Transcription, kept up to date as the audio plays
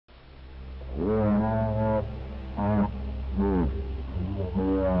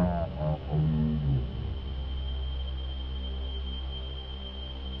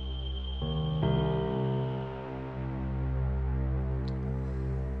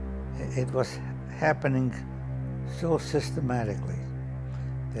It was happening so systematically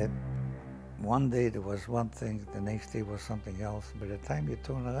that one day there was one thing, the next day was something else. By the time you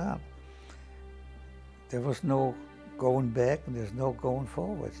turn around, there was no going back and there's no going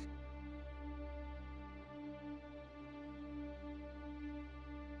forward.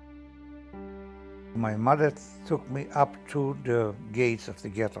 My mother took me up to the gates of the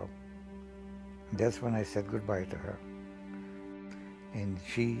ghetto. That's when I said goodbye to her. And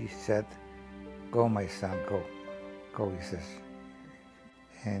she said, "Go, my son, go. Go," he says.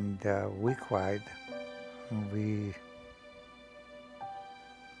 And we cried.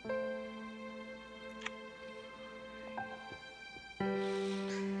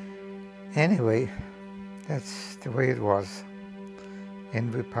 Anyway, that's the way it was.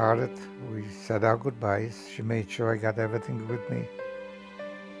 And we parted. We said our goodbyes. She made sure I got everything with me.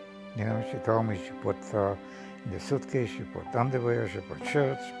 You know, she told me she put in the suitcase, she put underwear, she put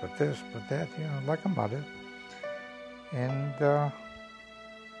shirts, she put this, put that, you know, like a mother. And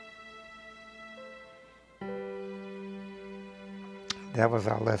that was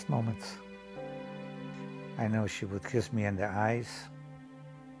our last moments. I know she would kiss me in the eyes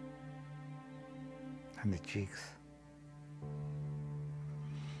and the cheeks.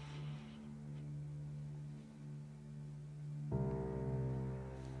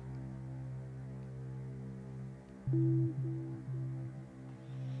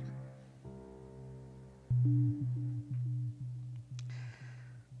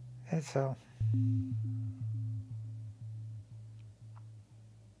 That's all.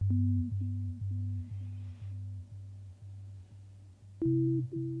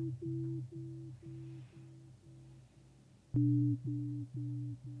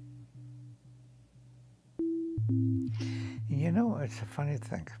 You know, it's a funny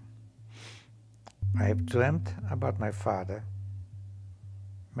thing. I've dreamt about my father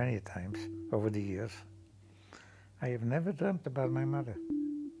many times over the years. I have never dreamt about my mother.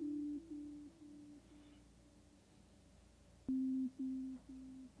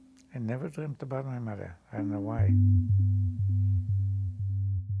 I never dreamt about my mother. I don't know why.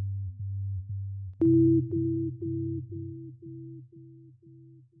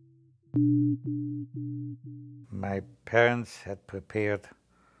 My parents had prepared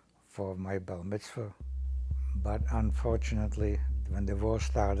for my Bar Mitzvah, but unfortunately, when the war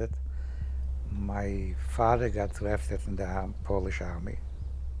started, my father got drafted in the Polish army.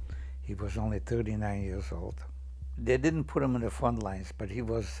 He was only 39 years old. They didn't put him in the front lines, but he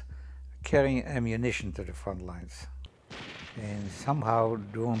was carrying ammunition to the front lines. And somehow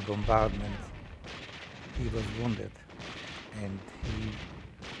during bombardment, he was wounded and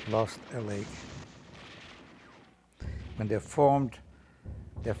he lost a leg. When they formed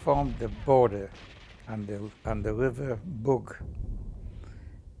the border on the river Bug,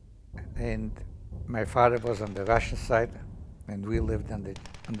 and my father was on the Russian side, and we lived under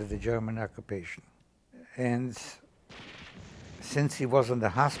the German occupation. And since he was in the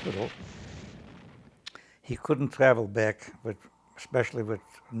hospital, he couldn't travel back, especially with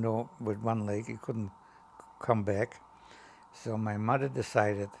one leg. He couldn't come back. So my mother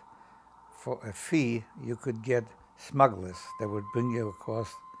decided, for a fee, you could get smugglers that would bring you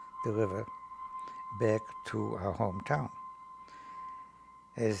across the river back to our hometown.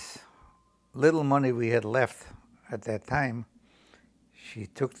 As little money we had left at that time, she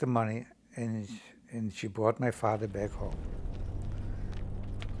took the money and she brought my father back home.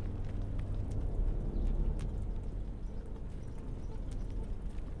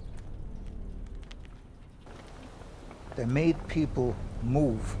 They made people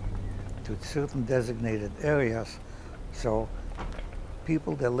move to certain designated areas, so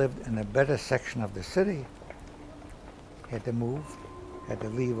people that lived in a better section of the city had to move, had to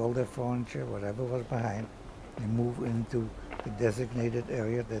leave all their furniture, whatever was behind, and move into the designated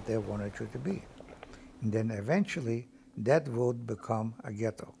area that they wanted you to be. And then eventually, that would become a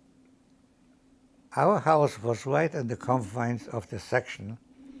ghetto. Our house was right in the confines of the section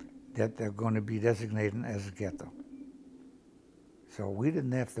that they're going to be designated as a ghetto. So we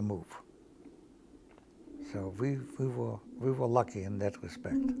didn't have to move. So we were lucky in that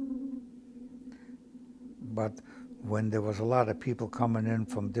respect. But when there was a lot of coming in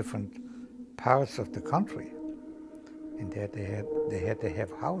from different parts of the country, and they had to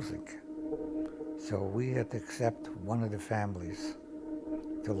have housing, so we had to accept one of the families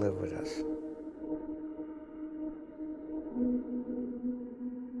to live with us.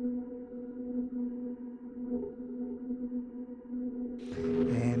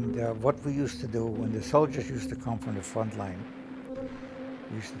 And what we used to do when the soldiers used to come from the front line,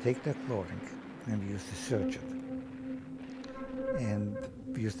 we used to take their clothing and we used to search it. and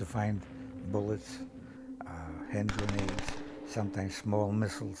we used to find bullets, hand grenades, sometimes small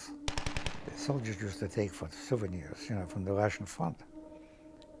missiles. The soldiers used to take for souvenirs, from the Russian front.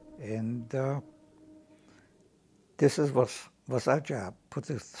 And this was our job. Put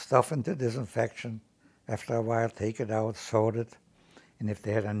the stuff into disinfection. After a while, take it out, sort it. And if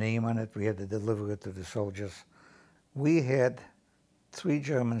they had a name on it, we had to deliver it to the soldiers. We had 3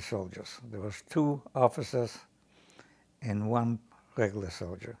 German soldiers. There was 2 officers and 1 regular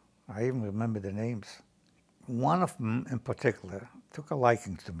soldier. I even remember the names. One of them in particular took a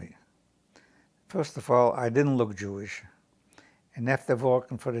liking to me. First of all, I didn't look Jewish. And after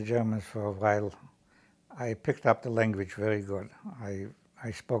working for the Germans for a while, I picked up the language very good.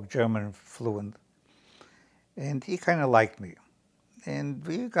 I spoke German fluent. And he kind of liked me. And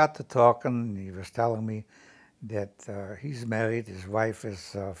we got to talking. He was telling me that he's married. His wife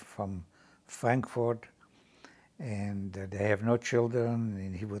is from Frankfurt. And they have no children.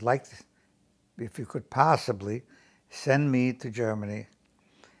 And he would like to, if he could possibly, send me to Germany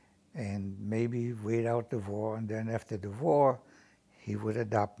and maybe wait out the war. And then after the war, he would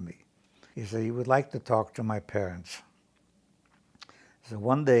adopt me. He said he would like to talk to my parents. So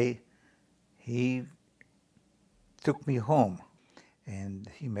one day, he took me home, and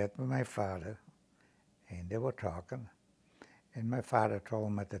he met with my father, and they were talking. And my father told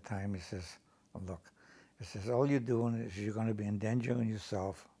him at the time, he says, look, he says, all you're doing is you're going to be endangering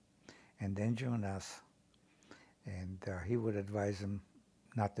yourself, endangering us. And he would advise him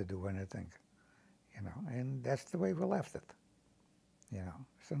not to do anything, and that's the way we left it.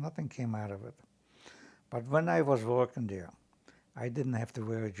 So nothing came out of it. But when I was working there, I didn't have to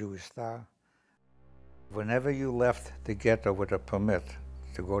wear a Jewish star. Whenever you left the ghetto with a permit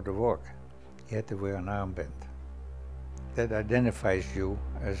to go to work, you had to wear an armband. That identifies you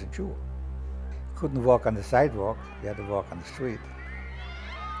as a Jew. You couldn't walk on the sidewalk, you had to walk on the street.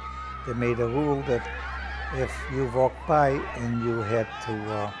 They made a rule that if you walked by and you had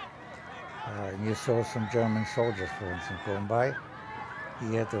to, you saw some German soldiers, for instance, going by,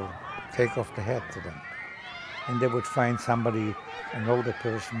 you had to take off the hat to them. And they would find somebody, an older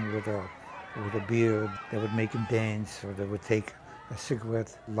person with a beard, they would make him dance, or they would take a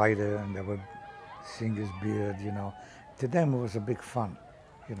cigarette lighter and they would sing his beard, To them it was a big fun,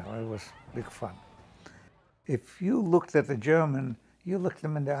 it was big fun. If you looked at the German, you looked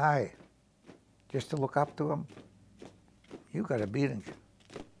them in the eye, just to look up to him, you got a beating.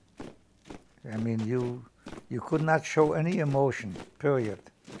 I mean, you could not show any emotion, period.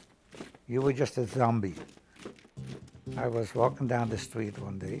 You were just a zombie. I was walking down the street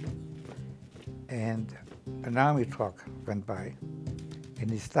one day, and an army truck went by, and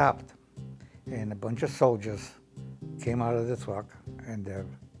he stopped. And a bunch of soldiers came out of the truck, and they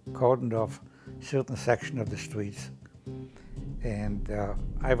cordoned off a certain section of the streets. And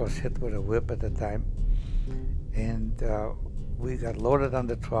I was hit with a whip at the time, and we got loaded on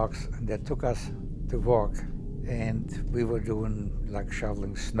the trucks, and they took us to work. And we were doing like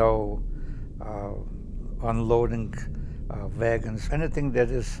shoveling snow, unloading wagons, anything that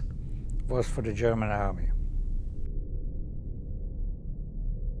was for the German army.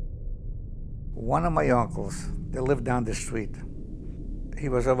 One of my uncles, they lived down the street. He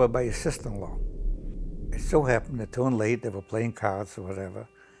was over by his sister-in-law. It so happened that turned late, they were playing cards or whatever,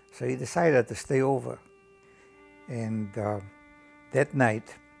 so he decided to stay over. And that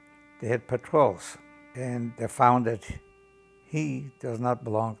night, they had patrols, and they found that he does not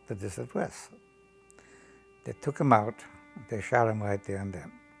belong to this address. They took him out, they shot him right there and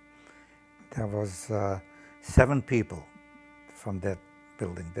then. There was 7 people from that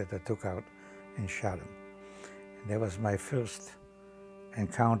building that they took out and shot him. And that was my first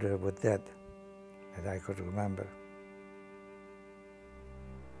encounter with that I could remember.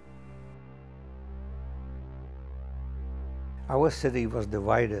 Our city was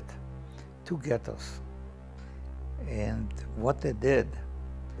divided 2 ghettos. And what they did,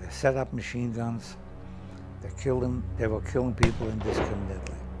 they set up machine guns, they were killing people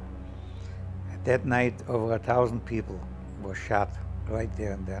indiscriminately. That night, over 1,000 people were shot right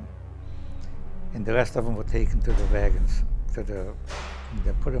there and then. And the rest of them were taken to the wagons,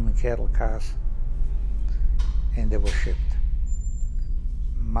 they put them in cattle cars, and they were shipped.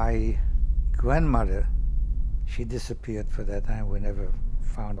 My grandmother, she disappeared for that time. We never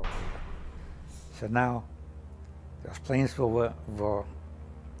found her. So now, those planes were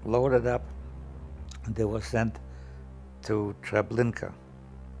loaded up, and they were sent to Treblinka,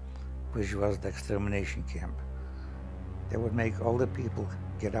 which was the extermination camp. They would make all the people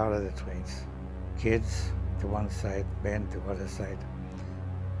get out of the trains. Kids to one side, men to the other side.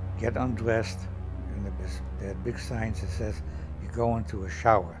 Get undressed, and they had big signs that says, you go into a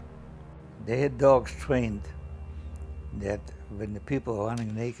shower. They had dogs trained that when the people are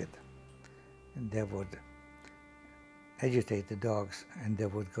running naked, they would agitate the dogs, and they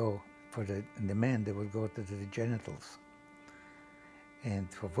would go and the men, they would go to the genitals. And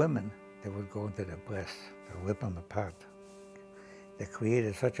for women, they would go into their breasts, to rip them apart. They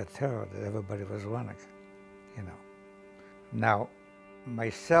created such a terror that everybody was running, you know. Now,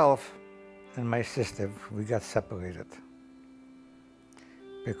 myself and my sister, we got separated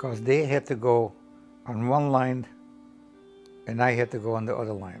because they had to go on one line and I had to go on the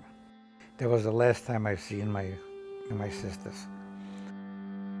other line. That was the last time I've seen my sisters.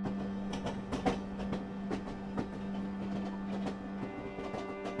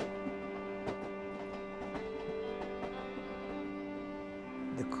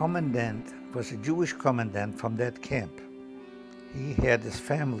 The commandant was a Jewish commandant from that camp. He had his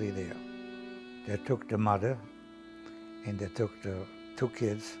family there. They took the mother and they took the 2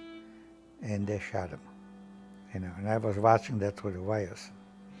 kids and they shot him. You know, and I was watching that through the wires.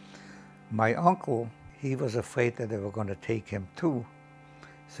 My uncle, he was afraid that they were going to take him too.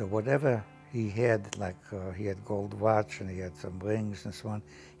 So whatever he had, like he had gold watch and he had some rings and so on,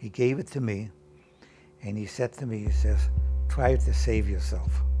 he gave it to me. And he said to me, he says, try to save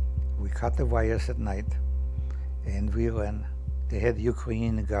yourself. We cut the wires at night and we ran. They had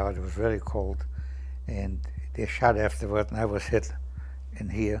Ukrainian guard, it was very cold. And they shot afterward and I was hit in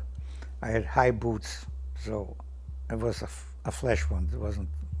here. I had high boots, so it was a flesh wound, it wasn't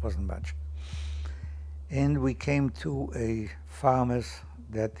much. And we came to a farmer's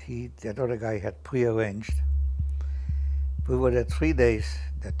that other guy had prearranged. We were there 3 days.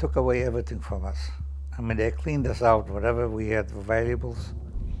 They took away everything from us. I mean, they cleaned us out, whatever we had for valuables,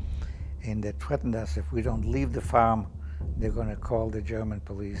 and they threatened us if we don't leave the farm, they're going to call the German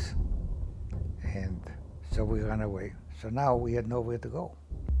police. And so we ran away. So now we had nowhere to go.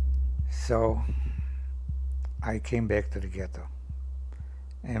 So I came back to the ghetto.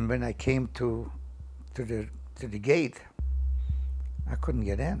 And when I came to the gate, I couldn't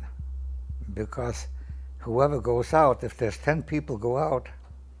get in because whoever goes out, if there's 10 people go out,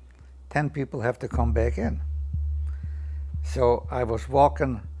 10 people have to come back in. So I was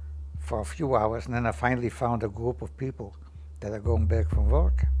walking for a few hours and then I finally found a group of people that are going back from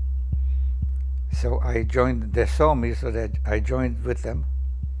work. So I joined, they saw me, so that I joined with them.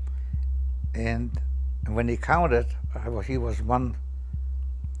 And when he counted, he was one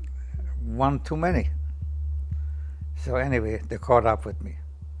too many. So anyway, they caught up with me.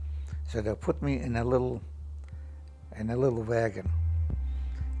 So they put me in a little wagon.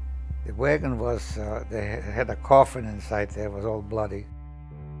 The wagon was, they had a coffin inside there, it was all bloody.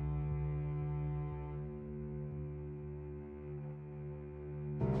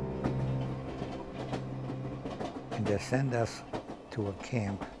 And they sent us to a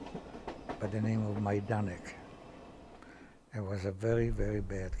camp by the name of Majdanek. It was a very, very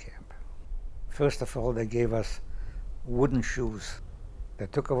bad camp. First of all, they gave us wooden shoes. They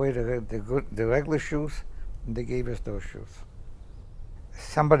took away the regular shoes, and they gave us those shoes.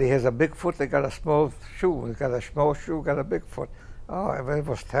 Somebody has a big foot, they got a small shoe. They got a small shoe, got a big foot. Oh, it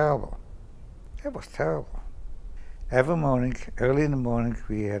was terrible. It was terrible. Every morning, early in the morning,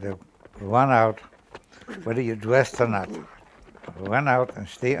 we had to run out, whether you're dressed or not. Run out and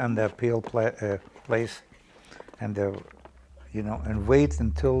stay on the appeal place, and and wait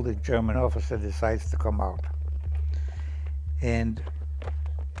until the German officer decides to come out. And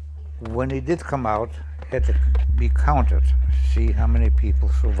when he did come out, it had to be counted, see how many people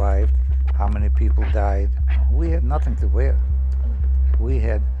survived, how many people died. We had nothing to wear. We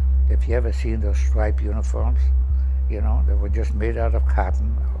had, if you ever seen those striped uniforms, they were just made out of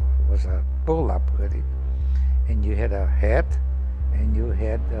cotton. It was a pull-up, really. And you had a hat, and you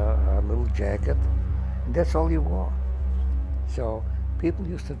had a little jacket, and that's all you wore. So people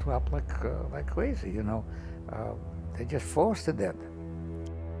used to drop like crazy, they just forced to death.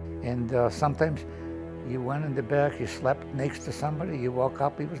 And sometimes you went in the back, you slept next to somebody, you woke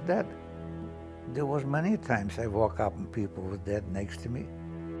up, he was dead. There was many times I woke up and people were dead next to me.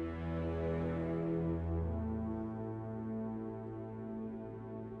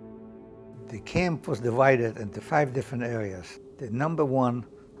 The camp was divided into 5 different areas. The number 1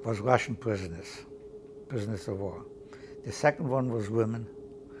 was Russian prisoners of war. The second one was women.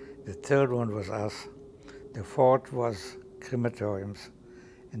 The third one was us. The 4th was crematoriums.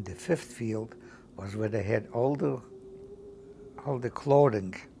 And the 5th field was where they had all the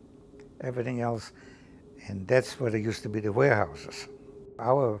clothing, everything else, and that's where there used to be the warehouses.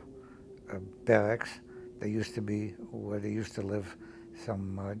 Our barracks, they used to be where they used to live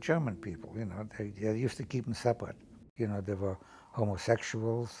some German people, they used to keep them separate. You know, there were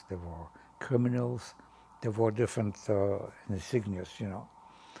homosexuals, there were criminals, there were different insignias, you know,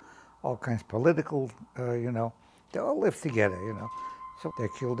 all kinds of political, you know, they all lived together, you know. So they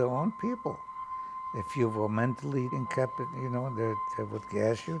killed their own people. If you were mentally incapacitated, you know, they would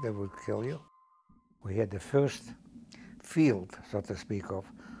gas you, they would kill you. We had the first field, so to speak of,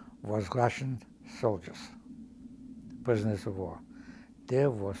 was Russian soldiers, prisoners of war. They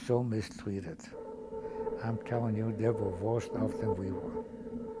were so mistreated. I'm telling you, they were worse off than we were.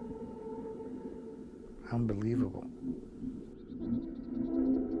 Unbelievable.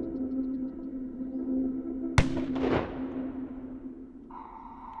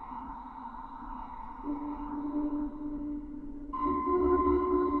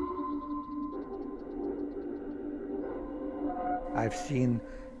 I've seen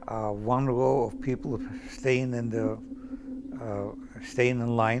one row of people staying in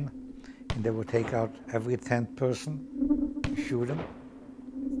line, and they would take out every 10th person, shoot them.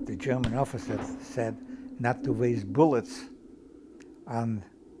 The German officer said not to waste bullets on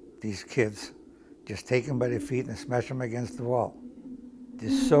these kids, just take them by the feet and smash them against the wall. The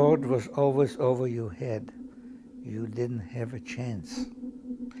sword was always over your head. You didn't have a chance.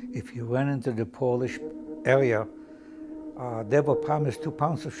 If you went into the Polish area, they were promised 2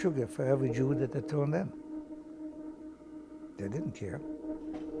 pounds of sugar for every Jew that they turned in. They didn't care.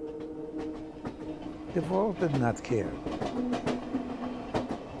 The world did not care.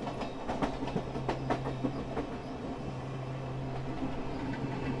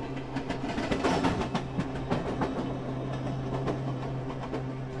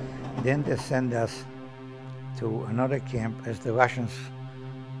 Then they sent us to another camp as the Russians'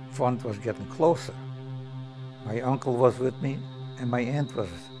 front was getting closer. My uncle was with me, and my aunt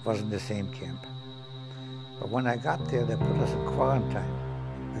was in the same camp. But when I got there, they put us in quarantine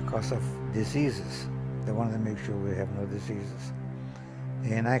because of diseases. They wanted to make sure we have no diseases.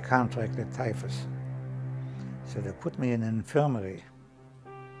 And I contracted typhus. So they put me in an infirmary.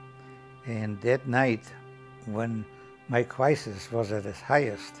 And that night, when my crisis was at its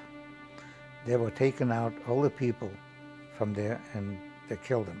highest, they were taking out all the people from there and they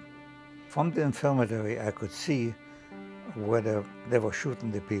killed them. From the infirmary, I could see where they were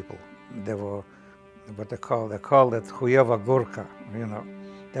shooting the people. They were what they called it Huyova Gurka, you know.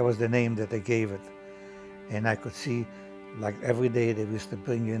 That was the name that they gave it. And I could see, like every day they used to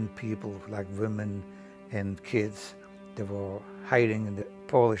bring in people, like women and kids. They were hiding in the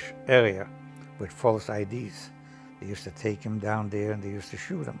Polish area with false IDs. They used to take them down there and they used to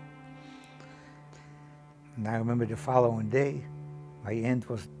shoot them. And I remember the following day, my aunt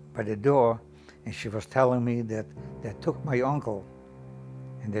was by the door and she was telling me that they took my uncle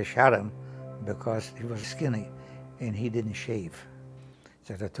and they shot him because he was skinny and he didn't shave.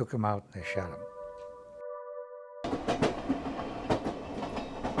 So they took him out and they shot him.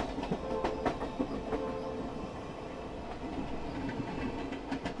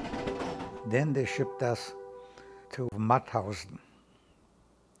 Then they shipped us to Mauthausen.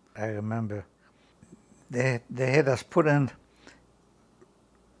 I remember they had us put in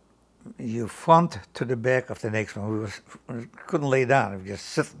you front to the back of the next one. We couldn't lay down. We were just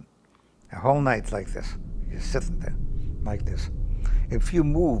sitting a whole night like this, just sitting there like this. If you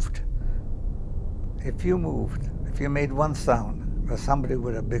made one sound, or somebody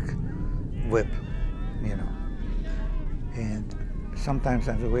with a big whip, you know. And sometimes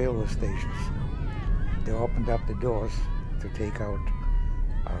at the railway stations, they opened up the doors to take out,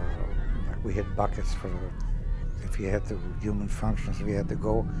 like we had buckets for, if you had to, human functions, if you had to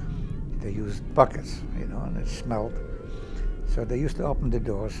go, they used buckets, you know, and it smelled. So they used to open the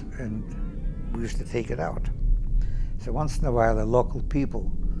doors and we used to take it out. So once in a while, the local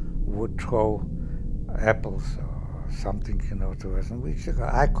people would throw apples or something, you know, to us, and we should go.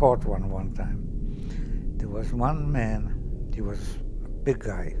 I caught one time. There was one man, he was a big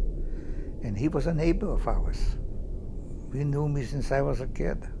guy, and he was a neighbor of ours. He knew me since I was a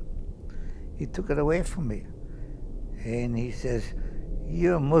kid. He took it away from me, and he says,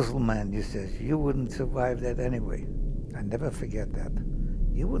 "You're a Muslim man," he says, "you wouldn't survive that anyway." I never forget that.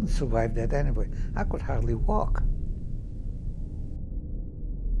 You wouldn't survive that anyway. I could hardly walk.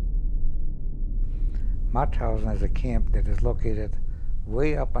 Mauthausen is a camp that is located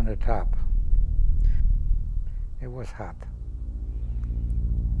way up on the top. It was hot.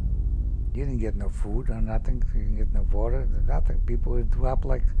 You didn't get no food or nothing. You didn't get no water, nothing. People would drop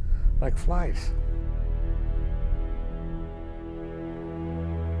like flies.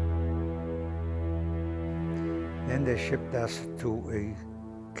 Then they shipped us to a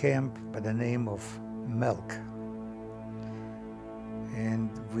camp by the name of Milk. And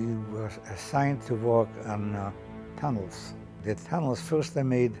we were assigned to work on tunnels. The tunnels, first they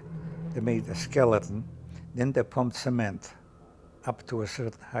made a skeleton, then they pumped cement up to a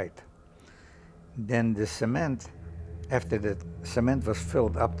certain height. Then the cement, after the cement was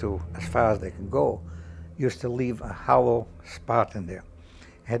filled up to as far as they can go, used to leave a hollow spot in there.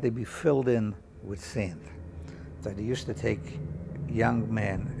 It had to be filled in with sand. So they used to take young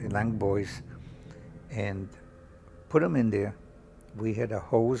men, young boys, and put them in there. We had a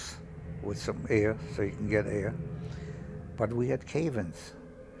hose with some air, so you can get air. But we had cave-ins.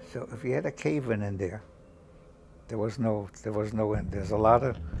 So if you had a cave-in in there, there was no end. There's a lot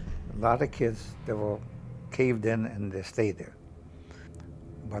of kids that were caved in and they stayed there.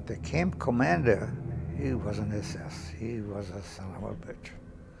 But the camp commander, he was an SS. He was a son of a bitch.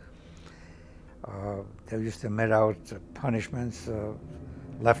 They used to met out punishments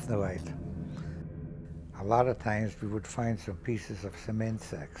left and right. A lot of times we would find some pieces of cement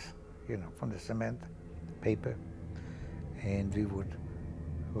sacks, from the cement, paper, and we would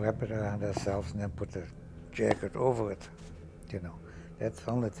wrap it around ourselves and then put the jacket over it, That's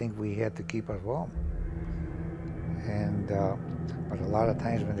the only thing we had to keep us warm. And, but a lot of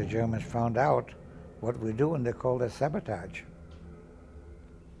times when the Germans found out what we're doing, they called it sabotage.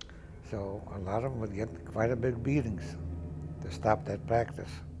 So a lot of them would get quite a big beatings to stop that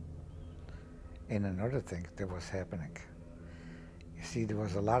practice. And another thing that was happening, you see, there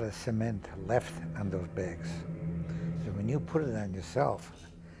was a lot of cement left on those bags. So when you put it on yourself,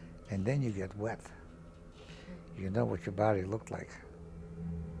 and then you get wet, you know what your body looked like.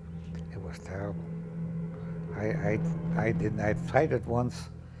 It was terrible. I tried it once,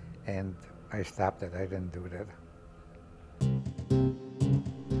 and I stopped it. I didn't do that.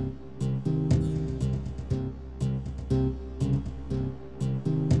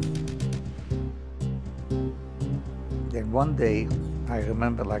 Then one day, I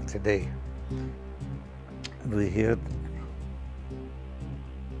remember like today, we heard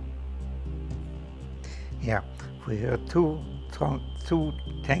two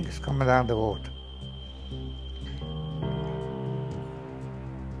tanks coming down the road.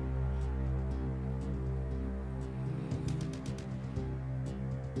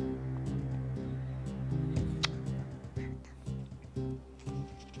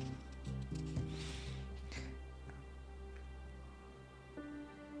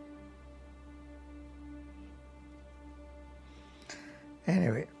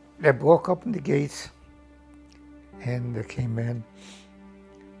 Anyway, they broke open the gates and they came in.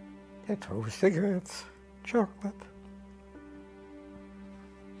 They threw cigarettes, chocolate.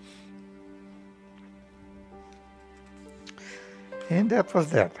 And that was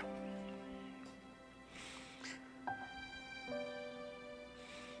that.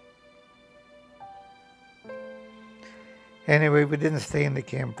 Anyway, we didn't stay in the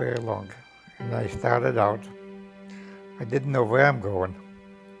camp very long. And I started out. I didn't know where I'm going,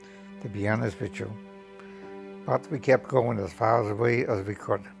 to be honest with you. But we kept going as far away as we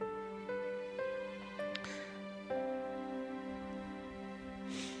could.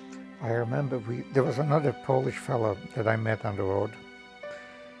 I remember there was another Polish fellow that I met on the road,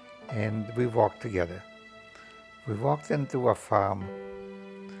 and we walked together. We walked into a farm,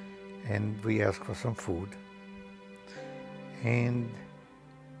 and we asked for some food. And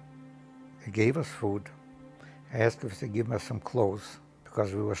they gave us food. I asked if they give us some clothes,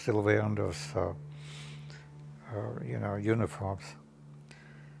 because we were still wearing those, uniforms.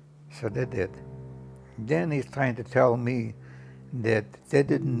 So they did. Then he's trying to tell me that they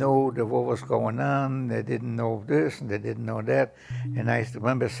didn't know that what was going on, they didn't know this, and they didn't know that. And I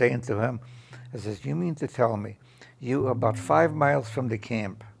remember saying to him, I says, you mean to tell me you are about 5 miles from the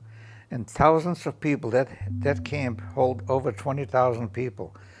camp, and thousands of people, that camp hold over 20,000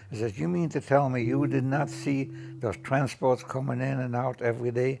 people. I says, you mean to tell me you did not see those transports coming in and out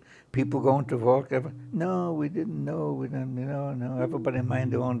every day, people going to work? No, we didn't know, no, everybody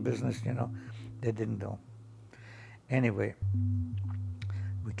mind their own business, they didn't know. Anyway,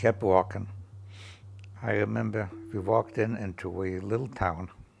 we kept walking. I remember we walked into a little town,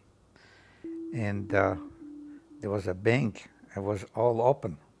 and there was a bank. It was all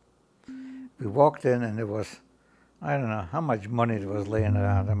open. We walked in, and there was, I don't know how much money there was laying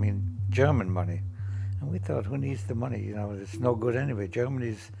around. I mean, German money. And we thought, who needs the money? It's no good anyway.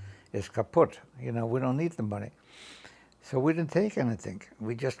 Germany is kaput. We don't need the money. So we didn't take anything.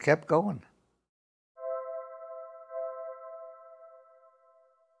 We just kept going.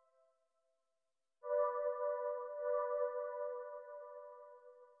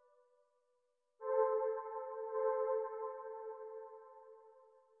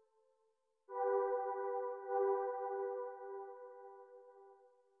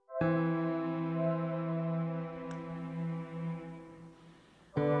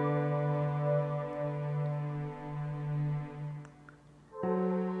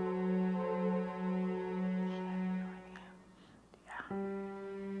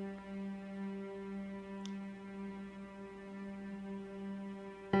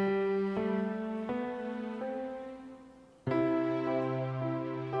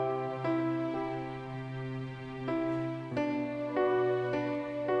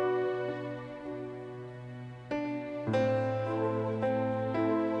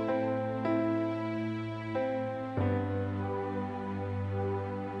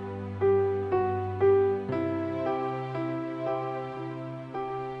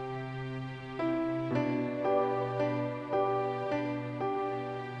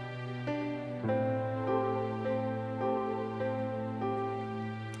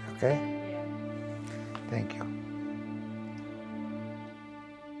 Okay? Thank you.